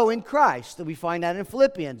grow in Christ. And we find that in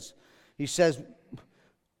Philippians. He says,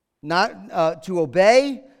 not to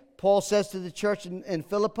obey. Paul says to the church in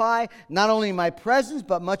Philippi, not only in my presence,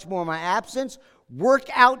 but much more in my absence. Work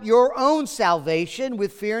out your own salvation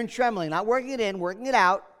with fear and trembling. Not working it in, working it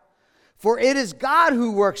out. For it is God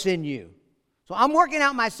who works in you. So I'm working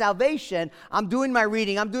out my salvation. I'm doing my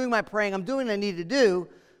reading. I'm doing my praying. I'm doing what I need to do.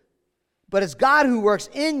 But it's God who works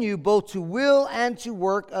in you both to will and to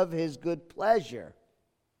work of His good pleasure.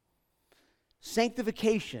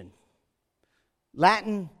 Sanctification.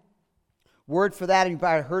 Latin word for that, and you've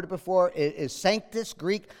probably heard it before, is sanctus,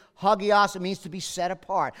 Greek, hagios. It means to be set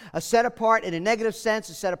apart. A set apart in a negative sense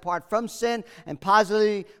is set apart from sin, and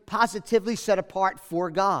positively set apart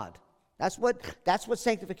for God. That's what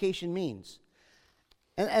sanctification means.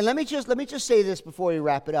 And let me just say this before we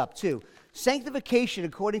wrap it up too. Sanctification,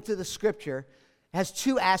 according to the Scripture, has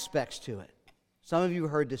two aspects to it. Some of you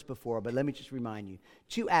have heard this before, but let me just remind you.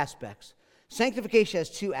 Two aspects. Sanctification has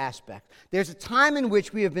two aspects. There's a time in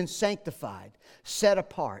which we have been sanctified, set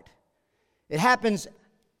apart. It happens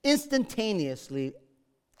instantaneously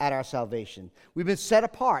at our salvation. We've been set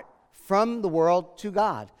apart from the world to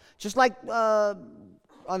God. Just like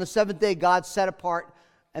on the seventh day, God set apart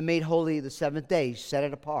and made holy the seventh day. He set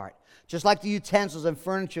it apart. Just like the utensils and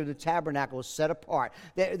furniture of the tabernacle was set apart.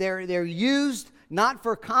 They're used not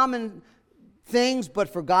for common things,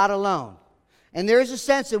 but for God alone. And there is a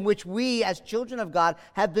sense in which we, as children of God,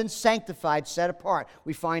 have been sanctified, set apart.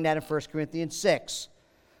 We find that in 1 Corinthians 6.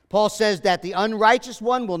 Paul says that the unrighteous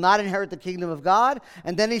one will not inherit the kingdom of God.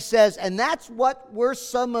 And then he says, and that's what were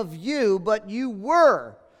some of you, but you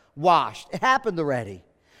were washed. It happened already.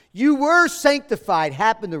 You were sanctified,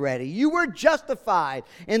 happened already. You were justified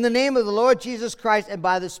in the name of the Lord Jesus Christ and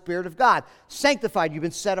by the Spirit of God. Sanctified, you've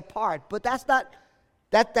been set apart. But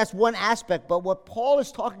that's one aspect. But what Paul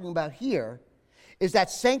is talking about here is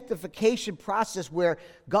that sanctification process where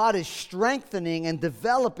God is strengthening and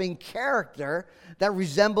developing character that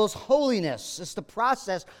resembles holiness. It's the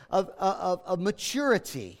process of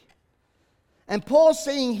maturity. And Paul's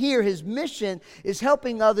saying here his mission is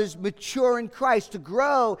helping others mature in Christ, to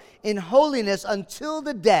grow in holiness until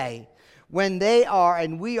the day when they are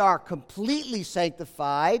and we are completely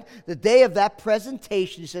sanctified, the day of that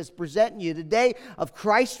presentation. He says, present you the day of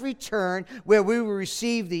Christ's return, where we will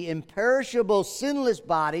receive the imperishable, sinless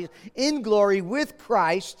bodies in glory with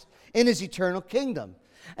Christ in his eternal kingdom.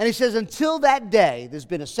 And he says, until that day, there's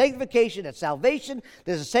been a sanctification at salvation.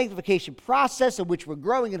 There's a sanctification process in which we're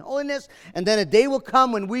growing in holiness. And then a day will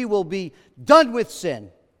come when we will be done with sin.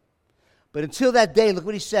 But until that day, look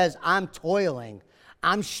what he says, I'm toiling.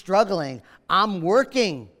 I'm struggling. I'm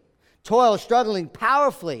working. Toil, struggling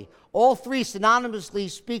powerfully. All three synonymously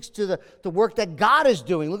speaks to the work that God is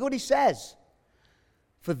doing. Look what he says.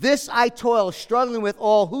 For this I toil, struggling with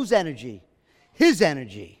all whose energy? His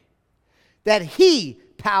energy. That he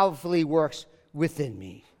powerfully works within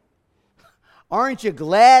me. Aren't you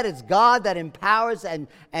glad it's God that empowers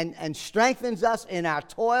and strengthens us in our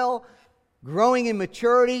toil, growing in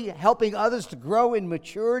maturity, helping others to grow in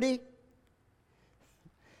maturity?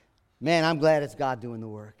 Man, I'm glad it's God doing the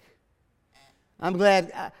work. I'm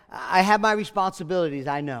glad I have my responsibilities,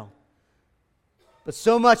 I know. But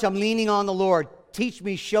so much I'm leaning on the Lord. Teach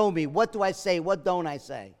me, show me. What do I say? What don't I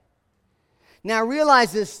say? Now,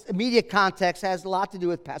 realize this immediate context has a lot to do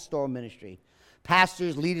with pastoral ministry,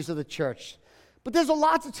 pastors, leaders of the church. But there's a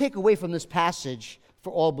lot to take away from this passage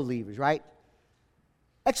for all believers, right?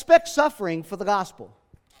 Expect suffering for the gospel.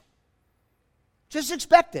 Just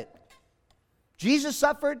expect it. Jesus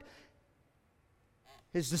suffered.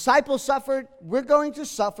 His disciples suffered. We're going to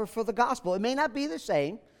suffer for the gospel. It may not be the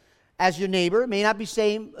same as your neighbor. It may not be the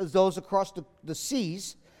same as those across the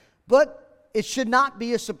seas. But it should not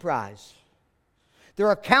be a surprise. There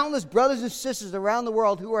are countless brothers and sisters around the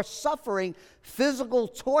world who are suffering physical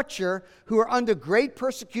torture, who are under great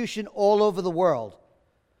persecution all over the world.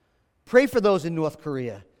 Pray for those in North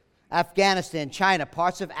Korea, Afghanistan, China,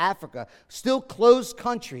 parts of Africa, still closed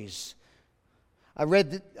countries. I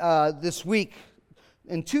read this week,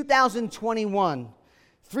 in 2021,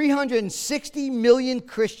 360 million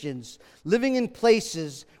Christians living in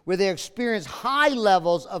places where they experience high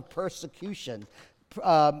levels of persecution.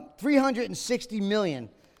 360 million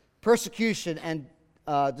persecution and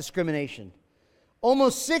discrimination.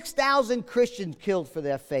 Almost 6,000 Christians killed for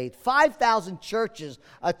their faith. 5,000 churches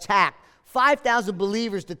attacked. 5,000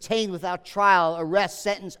 believers detained without trial, arrest,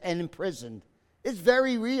 sentence, and imprisoned. It's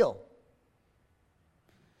very real.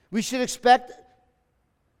 We should expect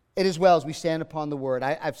it as well as we stand upon the word.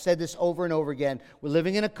 I've said this over and over again. We're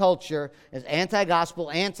living in a culture that's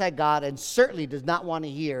anti-gospel, anti-God, and certainly does not want to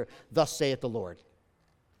hear, thus saith the Lord,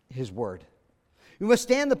 his word. We must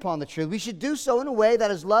stand upon the truth. We should do so in a way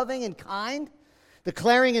that is loving and kind,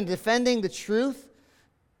 declaring and defending the truth,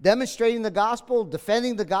 demonstrating the gospel,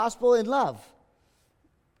 defending the gospel in love.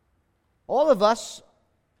 All of us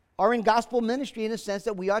are in gospel ministry in the sense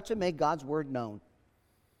that we are to make God's word known.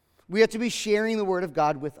 We are to be sharing the word of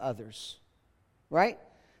God with others, right?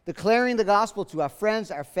 Declaring the gospel to our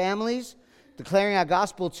friends, our families, declaring our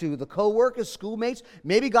gospel to the co-workers, schoolmates.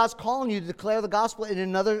 Maybe God's calling you to declare the gospel in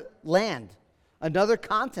another land, another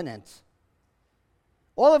continent.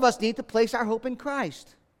 All of us need to place our hope in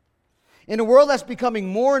Christ. In a world that's becoming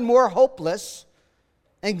more and more hopeless,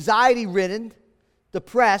 anxiety-ridden,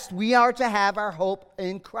 depressed, we are to have our hope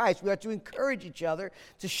in Christ. We are to encourage each other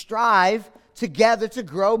to strive together to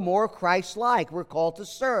grow more Christ-like. We're called to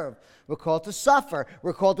serve. We're called to suffer.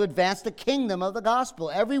 We're called to advance the kingdom of the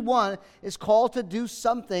gospel. Everyone is called to do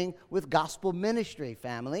something with gospel ministry,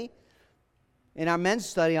 family. In our men's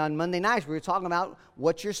study on Monday nights, we were talking about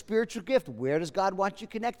what's your spiritual gift? Where does God want you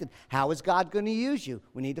connected? How is God going to use you?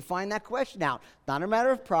 We need to find that question out. Not a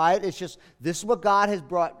matter of pride. It's just, this is what God has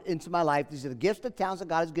brought into my life. These are the gifts and talents that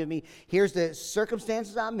God has given me. Here's the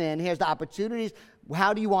circumstances I'm in. Here's the opportunities.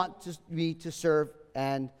 How do you want me to serve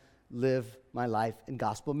and live my life in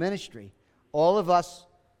gospel ministry. All of us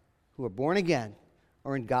who are born again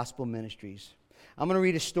are in gospel ministries. I'm going to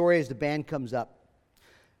read a story as the band comes up.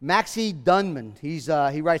 Maxie Dunman, he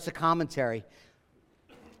writes a commentary.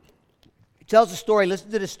 He tells a story, listen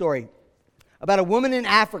to this story, about a woman in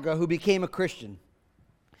Africa who became a Christian.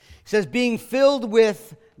 He says, being filled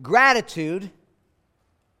with gratitude,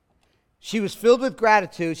 she was filled with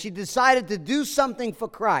gratitude. She decided to do something for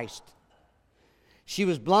Christ. She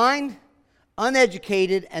was blind,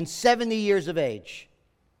 uneducated, and 70 years of age.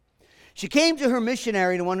 She came to her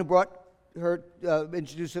missionary, the one who brought her,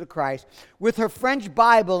 introduced her to Christ, with her French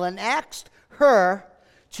Bible and asked her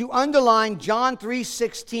to underline John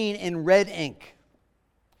 3:16 in red ink.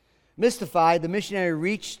 Mystified, the missionary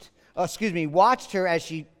watched her as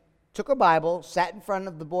she took her Bible, sat in front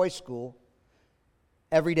of the boys' school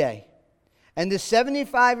every day. And this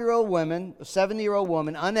 70-year-old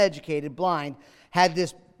woman, uneducated, blind, had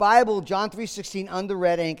this Bible, John 3:16, under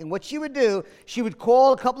red ink. And what she would do, she would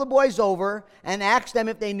call a couple of boys over and ask them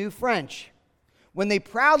if they knew French. When they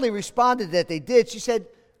proudly responded that they did, she said,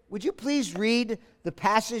 would you please read the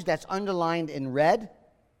passage that's underlined in red?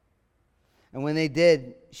 And when they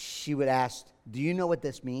did, she would ask, do you know what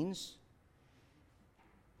this means?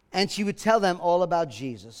 And she would tell them all about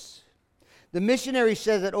Jesus. The missionary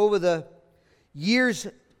says that over the years,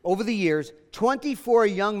 24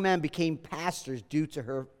 young men became pastors due to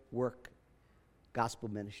her work, gospel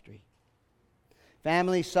ministry.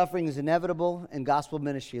 Family, suffering is inevitable in gospel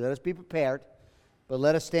ministry. Let us be prepared, but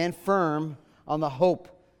let us stand firm on the hope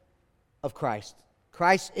of Christ.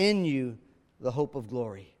 Christ in you, the hope of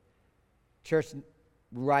glory. Church,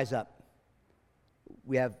 rise up.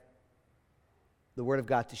 We have the Word of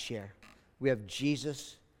God to share. We have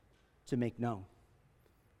Jesus to make known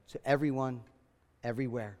to everyone,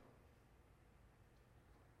 everywhere.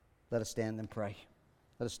 Let us stand and pray.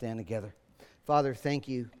 Let us stand together. Father, thank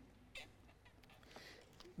you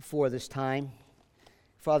for this time.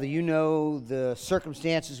 Father, you know the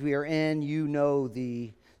circumstances we are in. You know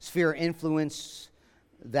the sphere of influence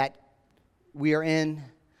that we are in.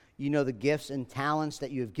 You know the gifts and talents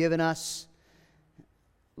that you have given us.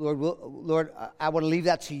 Lord, I want to leave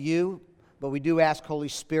that to you, but we do ask, Holy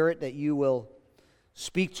Spirit, that you will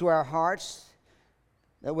speak to our hearts,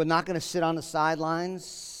 that we're not going to sit on the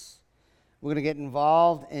sidelines. We're going to get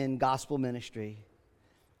involved in gospel ministry.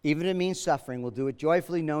 Even if it means suffering, we'll do it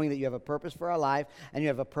joyfully, knowing that you have a purpose for our life, and you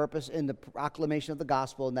have a purpose in the proclamation of the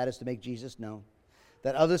gospel, and that is to make Jesus known.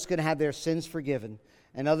 That others can have their sins forgiven,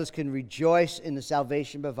 and others can rejoice in the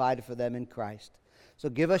salvation provided for them in Christ. So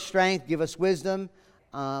give us strength, give us wisdom,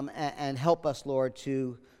 and help us, Lord,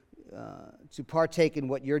 to partake in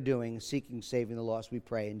what you're doing, seeking, saving the lost, we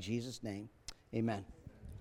pray. In Jesus' name, amen.